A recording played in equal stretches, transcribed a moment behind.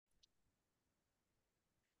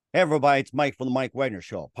Hey everybody, it's Mike from the Mike Wagner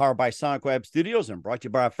Show, powered by Sonic Web Studios and brought to you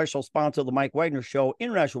by our official sponsor of the Mike Wagner Show,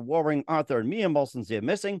 international Wolverine author and me and Molson's The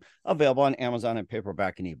Missing, available on Amazon and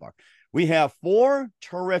paperback and ebook. We have four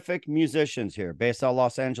terrific musicians here, based out of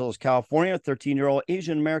Los Angeles, California, 13-year-old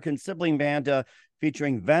Asian American sibling band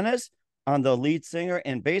featuring Venice on the lead singer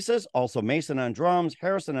and bassist, also Mason on drums,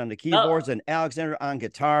 Harrison on the keyboards, and Alexander on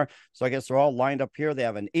guitar. So I guess they're all lined up here. They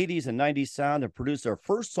have an 80s and 90s sound and produced their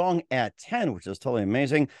first song at 10, which is totally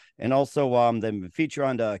amazing. And also they feature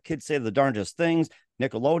on the Kids Say the Darndest Things,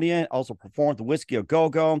 Nickelodeon, also performed the Whiskey A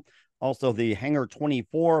Go-Go, also the Hangar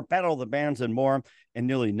 24, Battle of the Bands, and more, and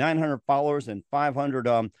nearly 900 followers and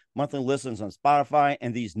 500 monthly listens on Spotify.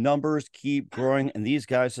 And these numbers keep growing, and these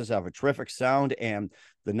guys just have a terrific sound. And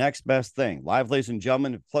the next best thing, live, ladies and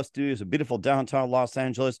gentlemen, Plus Studios, a beautiful downtown Los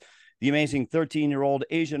Angeles, the amazing 13-year-old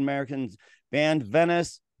Asian American band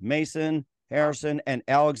Venice, Mason, Harrison, and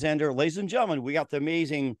Alexander. Ladies and gentlemen, we got the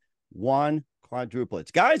amazing Wong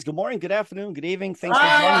Quadruplets. Guys, good morning, good afternoon, good evening. Thanks for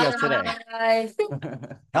joining us today.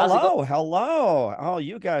 Hello. Oh,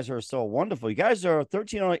 you guys are so wonderful. You guys are a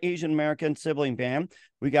 13-year-old Asian American sibling band.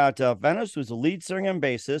 We got Venice, who's the lead singer and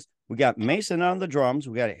bassist. We got Mason on the drums.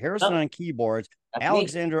 We got Harrison on keyboards. That's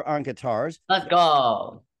Alexander me. on guitars. Let's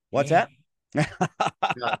go. What's that? And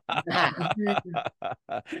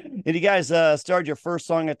you guys started your first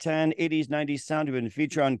song at 10, 80s, 90s sound. You've been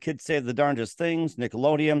featured on Kids Say the Darndest Things,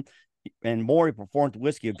 Nickelodeon, and more. You performed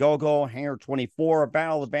Whiskey A Go-Go, Hangar 24,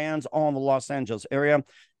 Battle of the Bands, all in the Los Angeles area.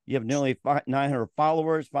 You have nearly 900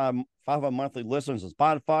 followers, 500 monthly listeners on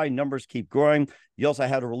Spotify. Numbers keep growing. You also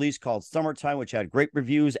had a release called Summertime, which had great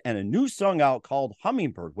reviews, and a new song out called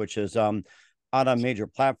Hummingbird, which is out on major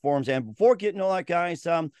platforms. And before getting all that, guys,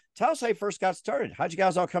 tell us how you first got started. How'd you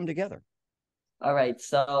guys all come together? All right.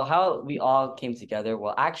 So how we all came together?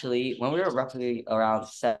 Well, actually, when we were roughly around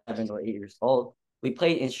 7 or 8 years old, we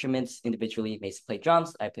played instruments individually. Mason played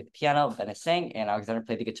drums, I played the piano, Venice sang, and Alexander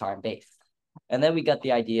played the guitar and bass. And then we got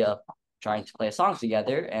the idea of trying to play a song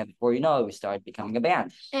together. And before you know it, we started becoming a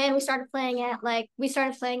band. And we started playing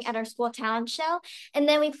at our school talent show, and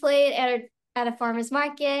then we played at a farmer's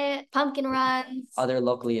market, pumpkin runs, other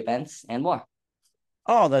locally events, and more.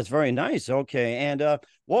 Oh, that's very nice. Okay. And what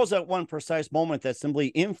was that one precise moment that simply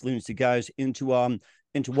influenced you guys into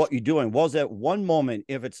what you're doing? What was that one moment,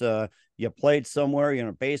 if it's you played somewhere, you're in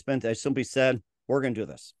a basement, that simply said, we're gonna do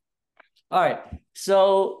this? All right.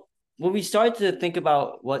 So when we started to think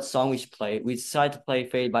about what song we should play, we decided to play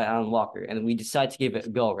Fade by Alan Walker, and we decided to give it a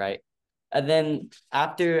go, right? And then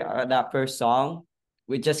after that first song,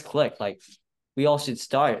 we just clicked. Like, we all should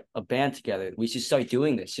start a band together. We should start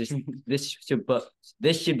doing this. This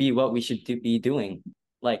should be what we should be doing.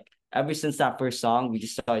 Like, ever since that first song, we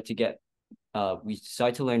just started to get we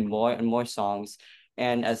started to learn more and more songs.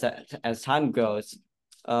 And as time goes,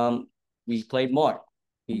 we played more.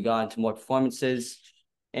 We got into more performances.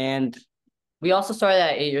 And we also started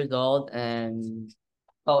at 8 years old. And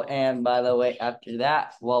by the way, after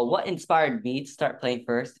that, well, what inspired me to start playing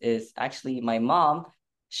first is actually my mom.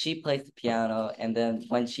 She plays the piano, and then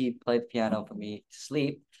when she played the piano for me to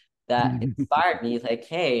sleep, that inspired me, like,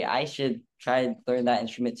 hey, I should try to learn that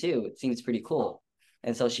instrument too. It seems pretty cool.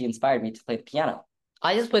 And so she inspired me to play the piano.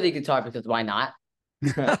 I just play the guitar because why not?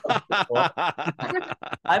 I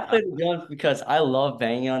play the drums because I love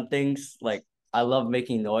banging on things. Like, I love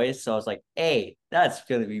making noise. So I was like, hey, that's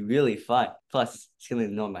going to be really fun. Plus, it's going to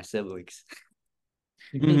annoy my siblings.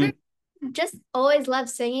 Just always loved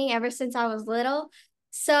singing ever since I was little.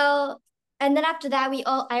 So, and then after that,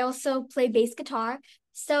 I also play bass guitar.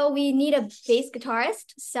 So we need a bass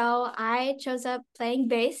guitarist. So I chose up playing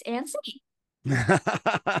bass and singing.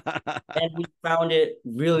 And we found it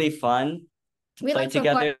really fun to play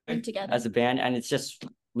together as a band. And it's just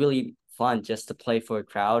really fun just to play for a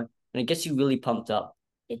crowd. And it gets you really pumped up.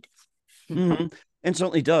 It does. And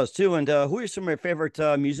certainly does too. And who are some of your favorite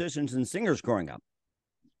musicians and singers growing up?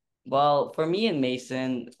 Well, for me and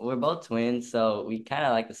Mason, we're both twins, so we kind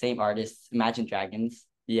of like the same artists, Imagine Dragons.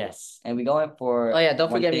 Yes. And we go in for... Oh, yeah,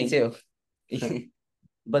 don't forget me too.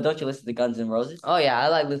 But don't you listen to Guns N' Roses? Oh, yeah, I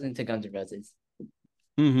like listening to Guns N' Roses.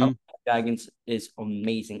 Dragons is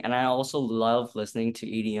amazing. And I also love listening to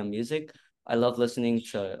EDM music. I love listening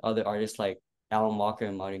to other artists like Alan Walker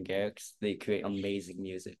and Martin Garrix. They create amazing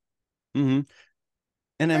music.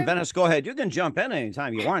 And then Venice, go ahead. You can jump in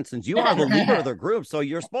anytime you want, since you are the leader of the group. So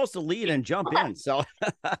you're supposed to lead and jump in. So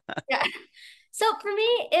yeah. So for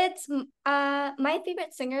me, it's my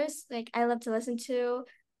favorite singers, like, I love to listen to,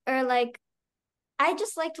 or like, I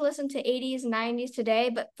just like to listen to 80s, 90s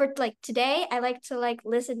today. But for like today, I like to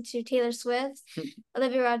listen to Taylor Swift,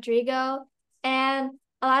 Olivia Rodrigo, and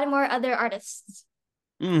a lot of more other artists.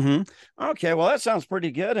 Okay, well, that sounds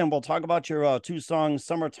pretty good. And we'll talk about your two songs,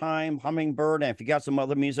 Summertime, Hummingbird. And if you got some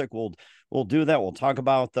other music, we'll do that. We'll talk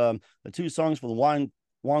about the two songs for the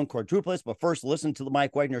Wong Quadruplets. But first, listen to the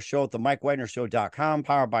Mike Wagner Show at the MikeWagnerShow.com,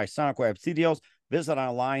 powered by Sonic Web Studios. Visit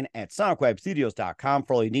online at sonicwebstudios.com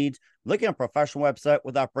for all your needs. Looking at a professional website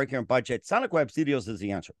without breaking your budget, Sonic Web Studios is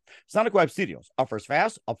the answer. Sonic Web Studios offers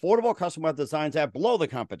fast, affordable custom web designs that blow the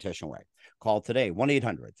competition away. Call today,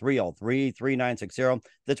 1-800-303-3960.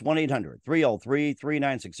 That's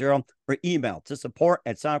 1-800-303-3960. Or email to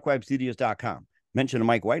support@sonicwebstudios.com. Mention the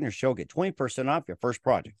Mike Wagner Show, get 20% off your first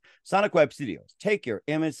project. Sonic Web Studios, take your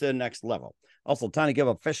image to the next level. Also, time to give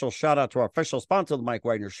an official shout out to our official sponsor of the Mike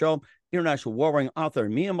Wagner Show, international warring author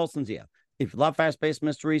Mia Molson-Zia. If you love fast-paced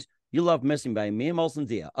mysteries, you love Missing by Mia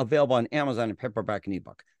Molson-Zia, available on Amazon in paperback and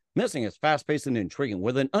ebook. Missing is fast-paced and intriguing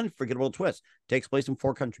with an unforgettable twist. Takes place in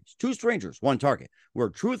 4 countries, 2 strangers, 1 target, where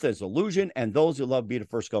truth is illusion and those you love be the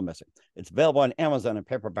first go missing. It's available on Amazon in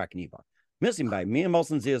paperback and ebook. Missing by Mia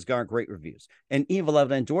Molson-Zia has garnered great reviews and even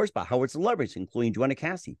loved and endorsed by Howard celebrities, including Joanna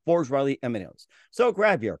Cassie, Forbes, Riley, and many others. So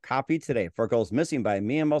grab your copy today for Goes Missing by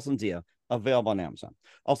Mia Molson-Zia, available on Amazon.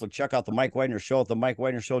 Also, check out the Mike Wagner Show at the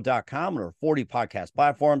MikeWagnerShow.com. There are 40 podcast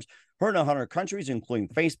platforms, heard in 100 countries, including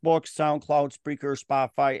Facebook, SoundCloud, Spreaker,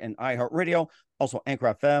 Spotify, and iHeartRadio. Also,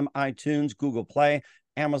 Anchor FM, iTunes, Google Play,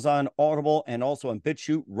 Amazon, Audible, and also on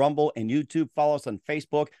BitChute, Rumble, and YouTube. Follow us on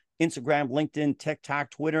Facebook, Instagram, LinkedIn,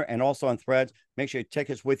 TikTok, Twitter, and also on Threads. Make sure you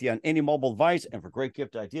take us with you on any mobile device. And for great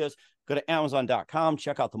gift ideas, go to Amazon.com.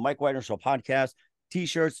 Check out the Mike Wagner Show podcast.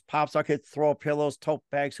 T-shirts, pop sockets, throw pillows, tote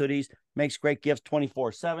bags, hoodies. Makes great gifts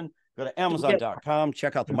 24/7. Go to Amazon.com.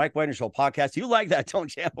 Check out the Mike Wagner Show podcast. You like that,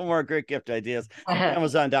 don't you? For more great gift ideas.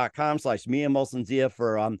 Amazon.com/Mia Molson-Zia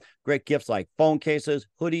for great gifts like phone cases,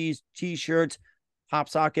 hoodies, T-shirts, pop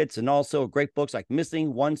sockets, and also great books like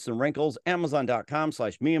Missing, Once, and Wrinkles.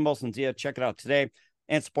 Amazon.com/Mia Molson-Zia. Check it out today.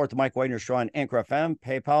 And support the Mike Wagner Show on Anchor FM,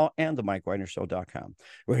 PayPal, and the MikeWagnerShow.com.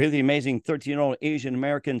 We're here, the amazing 13-year-old Asian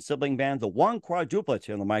American sibling band, the Wong Quadruplets,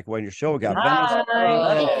 here on the Mike Wagner Show. We got Venice,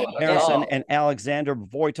 Harrison, and Alexander.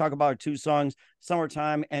 Before we talk about 2 songs,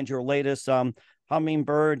 Summertime and your latest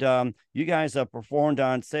Hummingbird, you guys performed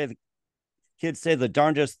on Kids Say the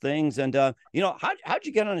Darndest Things. And, how'd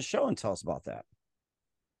you get on the show, and tell us about that?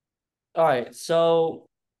 All right, so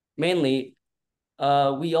mainly,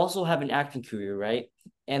 we also have an acting career, right?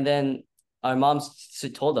 And then our mom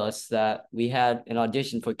told us that we had an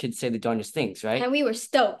audition for Kids Say the Darndest Things, right? And we were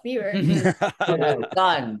stoked. We were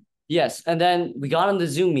done. Yes, and then we got on the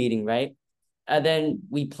Zoom meeting, right? And then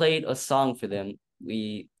we played a song for them.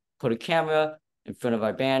 We put a camera in front of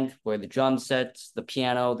our band where the drum sets, the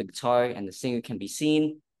piano, the guitar, and the singer can be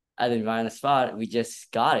seen. And then right on the spot, we just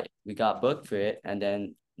got it. We got booked for it, and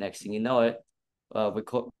then next thing you know it,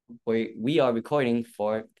 we are recording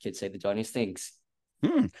for Kids Say the Darndest Things.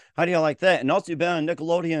 How do you like that? And also, you've been on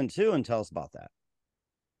Nickelodeon too, and tell us about that.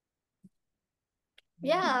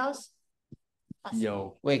 Yeah, awesome.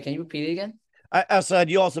 Yo, wait, can you repeat it again? I said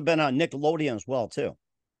you also been on Nickelodeon as well too.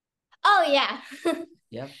 Oh yeah.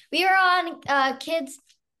 Yeah. We were on kids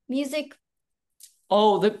music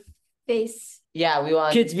Oh, the face. Yeah, we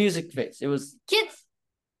want Kids Music Face. It was Kids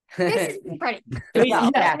This is pretty.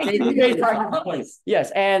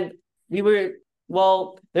 Yes, and we were,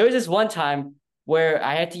 there was this one time where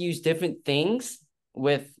I had to use different things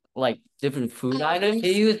with like different food items.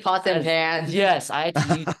 You use pots and pans. Yes, I had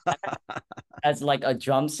to use that as like a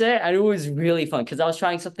drum set, and it was really fun because I was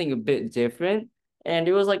trying something a bit different, and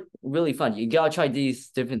it was like really fun. You gotta try these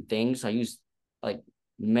different things. I used like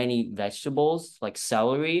many vegetables, like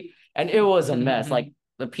celery, and it was a mess. Like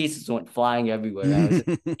the pieces went flying everywhere.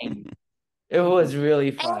 It was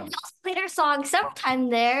really fun. And we also played our song Summertime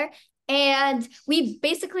there. And we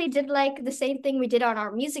basically did like the same thing we did on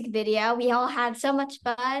our music video. We all had so much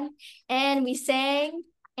fun, and we sang,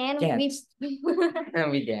 and danced.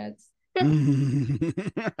 And we danced. A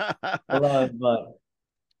lot of fun.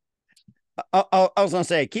 I was gonna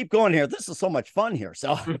say, keep going here. This is so much fun here.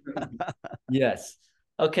 So yes.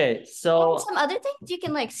 Okay, so and some other things you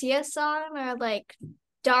can like see us on are like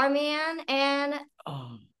Darman, and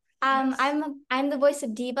I'm the voice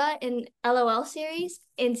of Diva in LOL series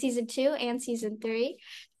in season 2 and season 3.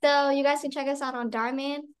 So you guys can check us out on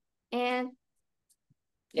Darman, and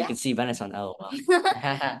you can see Venice on LOL.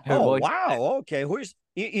 oh wow, okay. Who's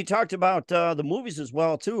you talked about the movies as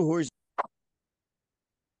well too. Who's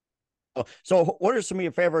so what are some of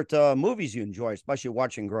your favorite movies you enjoy, especially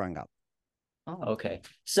watching growing up? Oh, okay.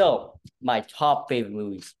 So my top favorite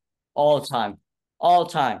movies all time,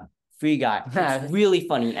 Free Guy. It's really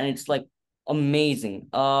funny and it's like amazing.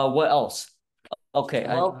 What else? Okay.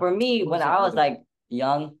 Well, for me, when I was like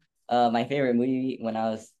young, my favorite movie when I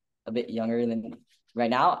was a bit younger than right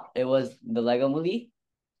now, it was the Lego movie.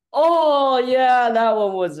 Oh yeah, that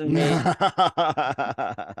one was amazing.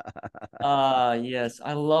 Yes,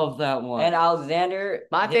 I love that one. And Alexander,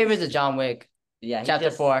 My favorite is John Wick. yeah, he Chapter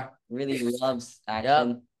just 4. really loves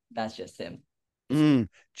action. That's just him.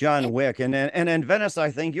 John Wick. And then Venice,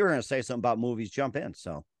 I think you're going to say something about movies. Jump in.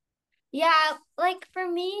 So, Yeah, like for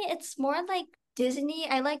me, it's more like Disney.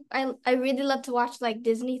 I really love to watch like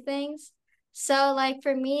Disney things. So like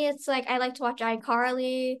for me, it's like I like to watch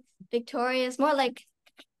iCarly, Victorious, more like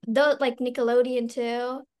those like Nickelodeon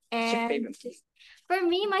too. What's your And favorite? for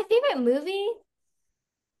me, my favorite movie,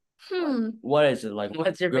 What is it like?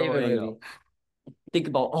 What's your favorite growing movie? up? Think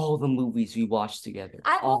about all the movies we watched together.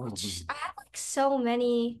 All of them. I have like so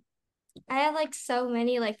many. I have like so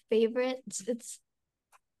many like favorites. We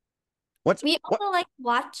what? also like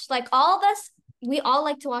watch like all of us. We all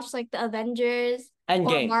like to watch like the Avengers or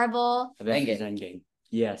Endgame. Marvel. Avengers Endgame.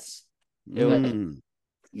 Yes. It was Mm,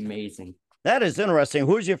 amazing. that is interesting.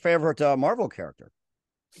 Who's your favorite Marvel character?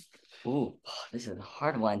 Ooh, this is a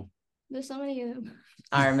hard one. There's so many of them.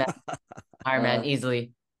 Iron Man. Iron Man, Uh,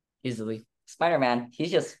 easily. Easily. Spider-Man,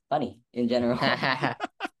 he's just funny in general.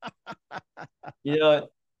 You know what?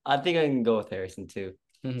 I think I can go with Harrison too.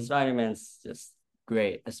 Mhm. Spider-Man's just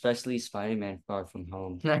great, especially Spider-Man Far From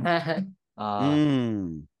Home.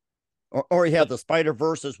 Or you have the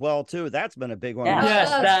Spider-Verse as well, too. That's been a big one. Yeah. Yes,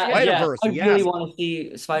 Oh, that yeah. Spider-Verse, I yes. really want to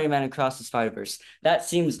see Spider-Man Across the Spider-Verse. That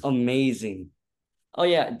seems amazing. Oh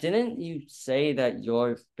yeah, didn't you say that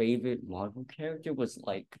your favorite Marvel character was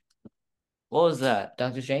like, what was that?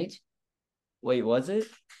 Doctor Strange? Wait, was it?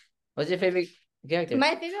 What's your favorite character?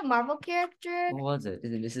 My favorite Marvel character. What was it?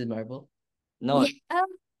 Is it Mrs. Marvel? No, Yeah,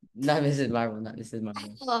 Not Mrs. Marvel, not Mrs. Marvel.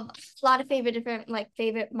 I love a lot of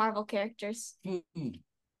favorite Marvel characters. wait,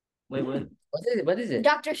 what? What is it? What is it?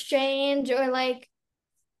 Doctor Strange or like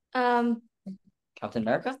um Captain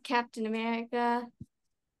America? Captain America.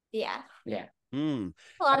 Yeah. Yeah. A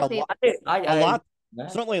lot A of favorite. A lot. Yeah.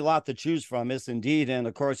 Certainly a lot to choose from, yes, indeed. And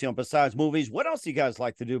of course, besides movies, what else do you guys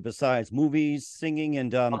like to do besides movies, singing,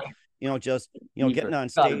 and just Me getting first. on Gotta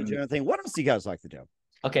stage be. and everything? What else do you guys like to do?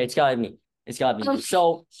 Okay, it's gotta be me. It's gotta be me.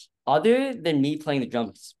 So, other than me playing the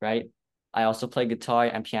drums, right? I also play guitar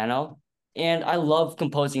and piano, and I love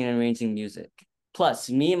composing and arranging music. Plus,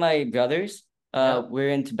 me and my brothers, Yeah.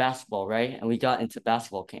 we're into basketball, right? And we got into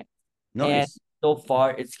basketball camp. And Nice. so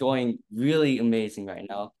far, it's going really amazing right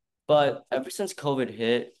now. But ever since COVID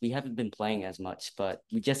hit, we haven't been playing as much, but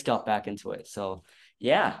we just got back into it. So,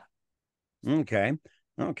 yeah. Okay.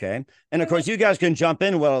 Okay. And of course, you guys can jump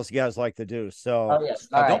in. What else you guys like to do? So Oh, yes.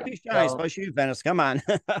 All don't right. be shy, So, especially you, Venice. Come on.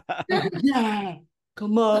 Yeah.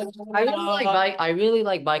 Come on. I really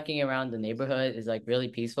like biking around the neighborhood. It's like really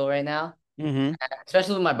peaceful right now. Hmm.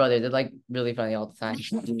 Especially with my brother. They're like really funny all the time.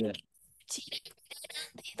 Yeah.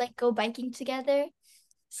 They like go biking together.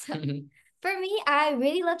 So for me, I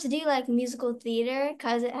really love to do like musical theater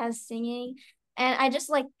because it has singing. And I just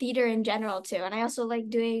like theater in general too. And I also like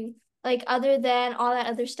doing like other than all that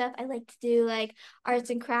other stuff, I like to do like arts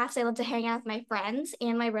and crafts. I love to hang out with my friends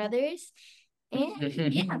and my brothers. And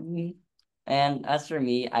yeah. and as for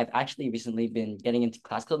me, I've actually recently been getting into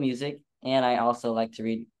classical music, and I also like to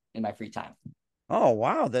read in my free time. Oh,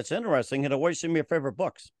 wow. That's interesting. And what are some of your favorite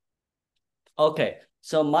books? Okay.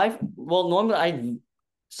 So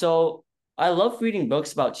I love reading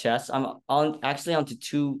books about chess. I'm actually onto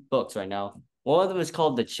two books right now. One of them is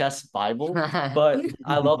called the Chess Bible, but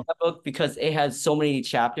I love that book because it has so many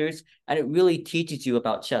chapters and it really teaches you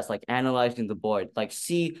about chess, like analyzing the board, like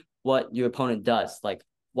see what your opponent does, like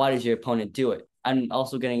why does your opponent do it? I'm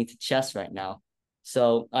also getting into chess right now.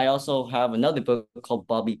 So I also have another book called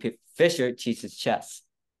Fisher Teaches Chess.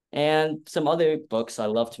 And some other books I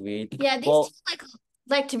love to read. Yeah, these Well, two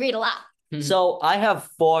like to read a lot. so I have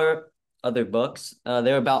four other books.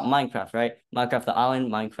 They're about Minecraft, right? Minecraft the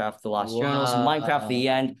Island, Minecraft the Lost Journals, Minecraft the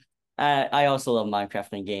End. I also love Minecraft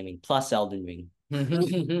and gaming, plus Elden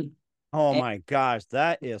Ring. Oh And my gosh,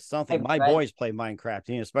 that is something. I've My read boys play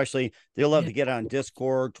Minecraft, especially they love to get on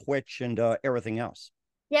Discord, Twitch, and everything else.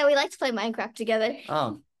 Yeah, we like to play Minecraft together.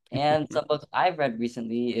 Oh. and some books I've read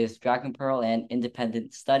recently is Dragon Pearl and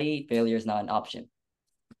Independent Study. Failure is not an option.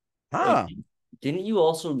 Huh. Didn't you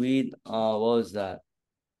also read what was that?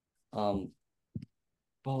 What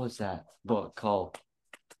was that book called?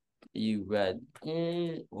 You read?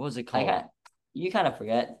 What was it I called? got you kind of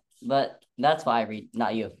forget, but that's why I read,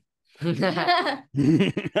 not you.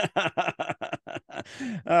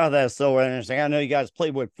 Oh, that's so interesting. I know you guys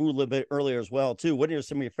played with food a little bit earlier as well, too. What are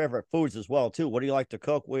some of your favorite foods as well, too? What do you like to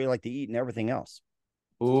cook? What do you like to eat and everything else?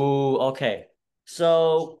 Ooh, okay.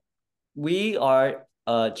 So we are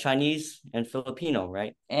Chinese and Filipino,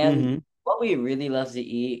 right? And Mhm. what we really love to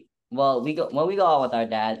eat, well, we go when we go out with our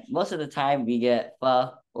dad, most of the time we get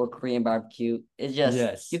pho or Korean barbecue. It's just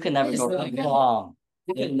Yes. you can never go wrong. Bomb.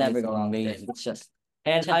 You can It never is go wrong with it. amazing. It's just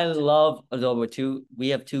And I love adobo too. We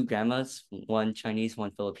have two grandmas, one Chinese, one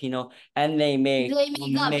Filipino, and they make They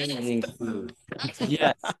make amazing food.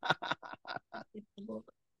 Yes.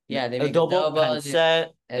 Yeah, they make Adobo adobo, pancit.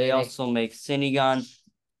 and They they make- also make sinigang.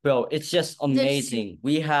 Bro, it's just amazing.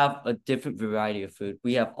 We have a different variety of food.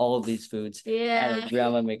 We have all of these foods, and Yeah. our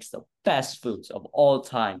grandma makes the best foods of all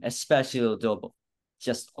time, especially adobo.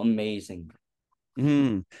 Just amazing.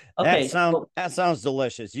 Mm. Okay, so That sounds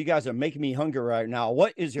delicious. You guys are making me hungry right now.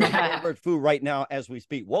 What is your favorite food right now as we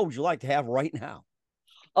speak? What would you like to have right now?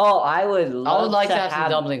 oh, I would I would like to to have some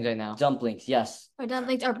dumplings right now. dumplings. Yes. Or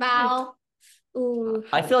dumplings or bao. Ooh.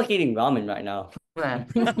 I feel like eating ramen right now. Well,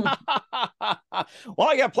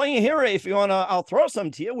 I got plenty here. If you want to, I'll throw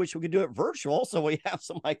some to you. Wish we could do it virtual, so we have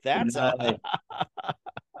some like that. So. Nice.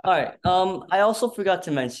 All right. I also forgot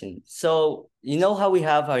to mention. So you know how we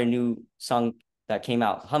have our new song that came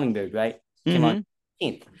out, Hummingbird, right? Came on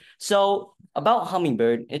 15th. So about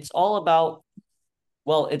Hummingbird, it's all about.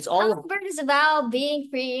 Well, it's all. Hummingbird is about being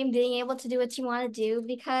free and being able to do what you want to do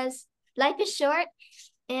because life is short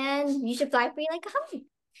and you should fly free like a hummingbird.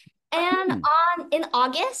 And in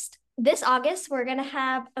August, this August, we're gonna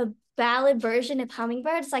have a ballad version of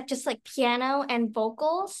Hummingbird. It's like just like piano and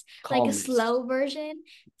vocals, like a Calmness. slow version.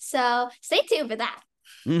 So stay tuned for that.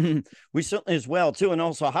 We certainly as well too. And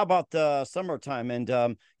also, how about the summertime? And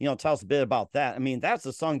tell us a bit about that. I mean, that's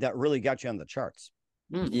the song that really got you on the charts.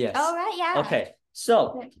 Yes. All right, yeah. Okay.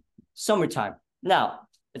 So summertime. Now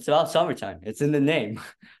it's about summertime. It's in the name.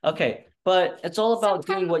 Okay. But it's all about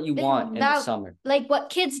doing what you want in the About- summer. Like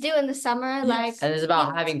what kids do in the summer, like And it's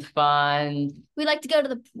about we- having fun we like to go to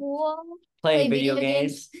the pool, Playing play video video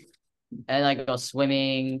games. and like go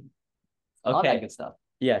swimming. All that Okay. good stuff.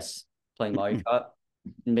 Yes. Playing Mario Kart.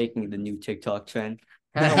 Making the new TikTok trend.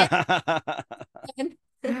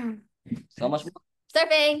 So much more.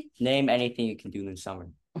 surfing. Name anything you can do in the summer.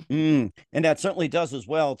 And that certainly does as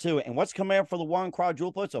well too. And what's coming up for the Wong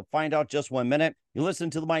Quadruplets? I'll find out just 1 minute. You listen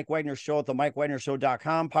to the Mike Wagner Show at the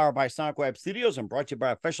MikeWagnerShow.com, powered by Sonic Web Studios, and brought to you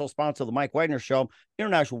by official sponsor of the Mike Wagner Show,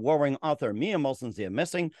 international warring author Mia Molson's The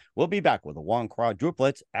Missing. We'll be back with the Wong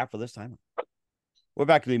Quadruplets after this time. We're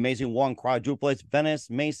back to the amazing Wong Quadruplets, Venice,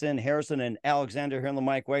 Mason, Harrison, and Alexander here on the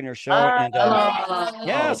Mike Wagner Show. And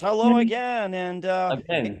yes, hello again. And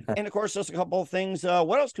Again. and of course, just a couple of things.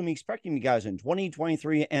 What else can we expect from you guys in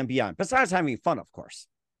 2023 and beyond? Besides having fun, of course.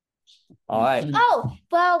 All right. Oh,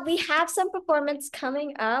 well, we have some performance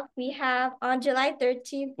coming up. We have on July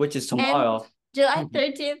 13th, Which is tomorrow. July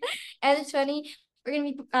 13th and the 20th. We're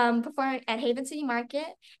going to be performing at Haven City Market.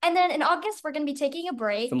 And then in August, we're going to be taking a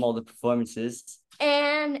break. From all the performances.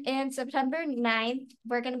 And in September 9th,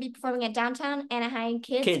 we're going to be performing at Downtown Anaheim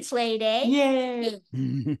Kids Play Day.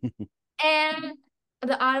 Yeah. And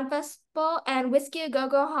the Autumn Festival and Whiskey A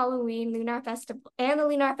Go-Go Halloween Lunar Festival and the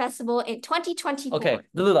Lunar Festival in 2024. Okay,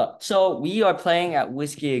 Lula. So we are playing at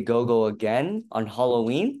Whiskey A Go-Go again on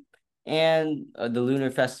Halloween, and the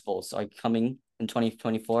Lunar Festivals are coming in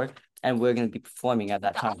 2024, and we're going to be performing at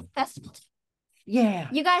that time. Festival. Yeah.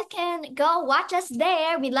 You guys can go watch us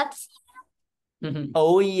there. We'd love to see you.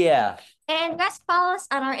 Oh, yeah. And you guys follow us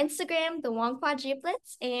on our Instagram, the Wong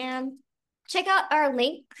Quadruplets, and check out our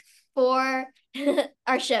link for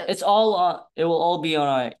our shows. It will all be on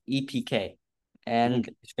our EPK and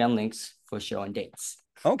Instagram links for show and dates.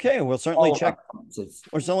 Okay, we'll certainly All check. our performances.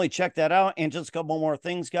 We'll certainly check that out. And just a couple more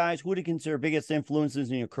things, guys. Who do you consider biggest influences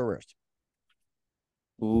in your careers?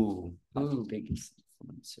 Ooh, biggest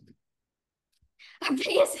influencer. Our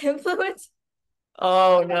biggest influence.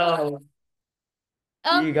 Oh no.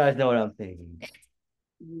 Oh. You guys know what I'm thinking.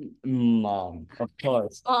 Mom, of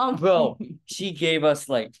course. Bro, she gave us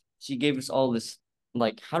all this,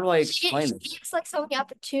 like, how do I explain she this? gives like so many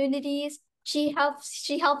opportunities. She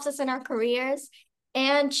helps us in our careers,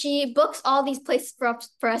 and she books all these places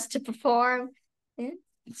for us to perform. Yeah.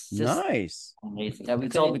 It's just Nice. amazing. Yeah,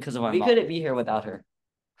 It's all because of our we mom. couldn't be here without her.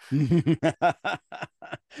 and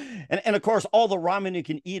of course, all the ramen you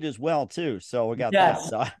can eat as well too. So we got Yes.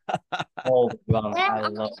 that. So. Oh, wow, I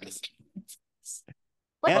love it.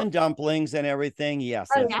 And dumplings and everything. Yes.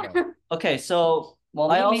 Oh, as yeah. well. Okay, so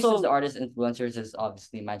Well, I me also- also the artist influencers is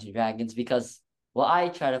obviously Imagine Dragons because what I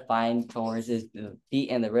try to find towards is the beat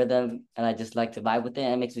and the rhythm, and I just like to vibe with it,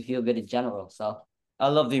 and it makes me feel good in general. So I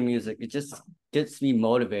love the music. It just gets me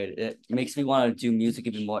motivated. It makes me want to do music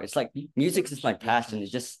even more. It's like music is my passion.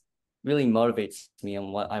 It just really motivates me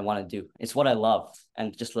on what I want to do. It's what I love,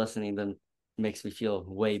 and just listening to them makes me feel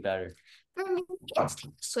way better. For me, it's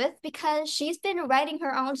Taylor Swift because she's been writing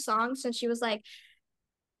her own songs since she was like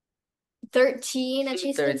 13 and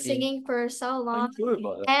she's been 13. singing for so long. Sure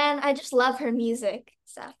about that. And I just love her music.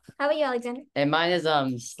 So how about you, Alexander? And mine is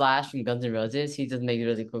Slash from Guns N' Roses. He just makes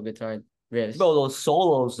really cool guitar riffs. Bro, those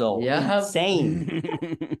solos though, Yeah. insane.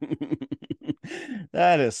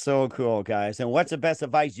 That is so cool, guys. And what's the best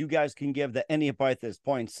advice you guys can give to anybody at this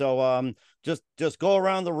point? So just go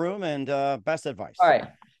around the room and best advice. All right.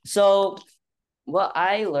 So what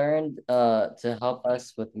I learned to help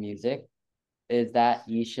us with music is that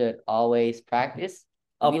you should always practice.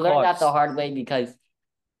 Of We learned that the course. hard way because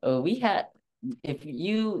if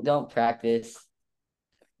you don't practice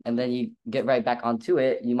and then you get right back onto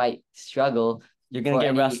it, you might struggle You're gonna for get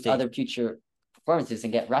any rusty. other future performances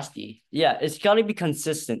and get rusty. Yeah, it's gotta be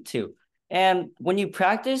consistent too. And when you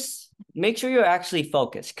practice, make sure you're actually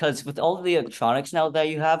focused, because with all the electronics now that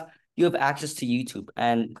you have access to YouTube,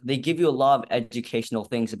 and they give you a lot of educational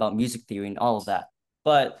things about music theory and all of that.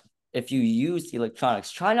 But if you use the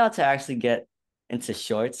electronics, try not to actually get into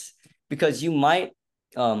shorts, because you might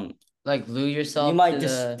Like glue yourself. you might to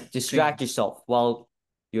just the distract screen. yourself while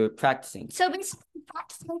you're practicing. So basically,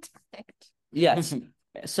 practice makes perfect. Yes.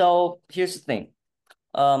 So here's the thing.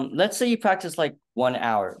 Let's say you practice like 1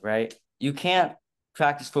 hour, right? You can't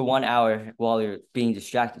practice for 1 hour while you're being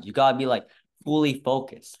distracted. You gotta be like fully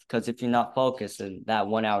focused, because if you're not focused, then that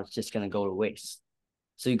 1 hour is just gonna go to waste.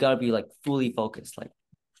 So you gotta be like fully focused, like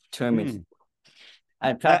determined.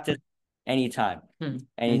 And practice anytime. Hmm.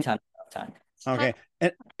 Anytime. Okay.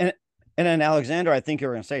 And then Alexander, I think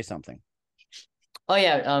you're gonna say something. Oh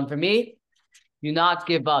yeah. For me, do not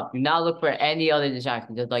give up. Do not look for any other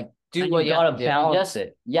distraction. Just like do And what you you have gotta to do. balance Just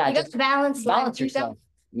it. Yeah, You got just to balance life. balance You got- yourself.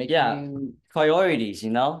 Make Yeah. you Priorities, you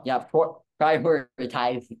know,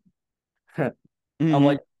 prioritize. on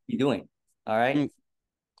what you're doing. All right.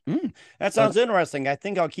 That sounds interesting. I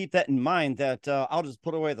think I'll keep that in mind, that I'll just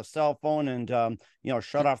put away the cell phone and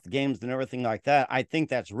shut off the games and everything like that. I think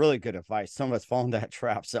that's really good advice. Some of us fall in that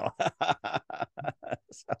trap. So,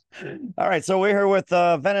 all right. So we're here with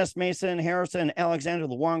Venice, Mason, Harrison, Alexander,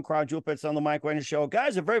 the Wong Quadruplets on the Mike Wagner Show.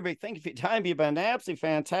 Guys, a very big thank you for your time. You've been absolutely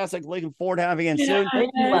fantastic. Looking forward to having you soon.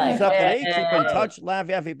 Thank you, Keep Mike. us up to date. Keep in touch. Laugh,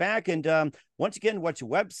 have you back. And once again, what's your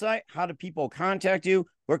website? How do people contact you?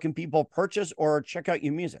 Where can people purchase or check out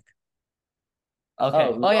your music?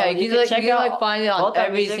 Okay. Oh yeah, you can check like out find it on both our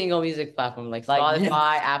every music. single music platform, like Like,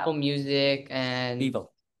 Spotify, Apple Music, and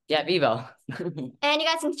Vivo. Yeah, Vivo. And you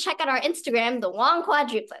guys can check out our Instagram, the Wong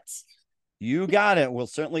Quadruplets. You got it. We'll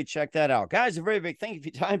certainly check that out. Guys, a very big thank you for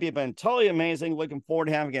your time. You've been totally amazing. Looking forward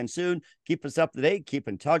to having you again soon. Keep us up to date. Keep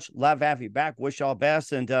in touch. Love to have you back. Wish all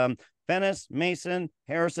best. And Venice, Mason,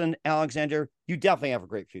 Harrison, Alexander, you definitely have a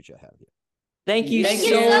great future ahead of you. Thank you Thank so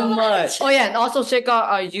you so much. much. Oh yeah, and also check out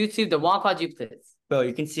our YouTube, the Wong Quadruplets. Bro,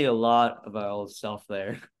 you can see a lot of our old self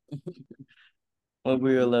there when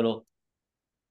we were little.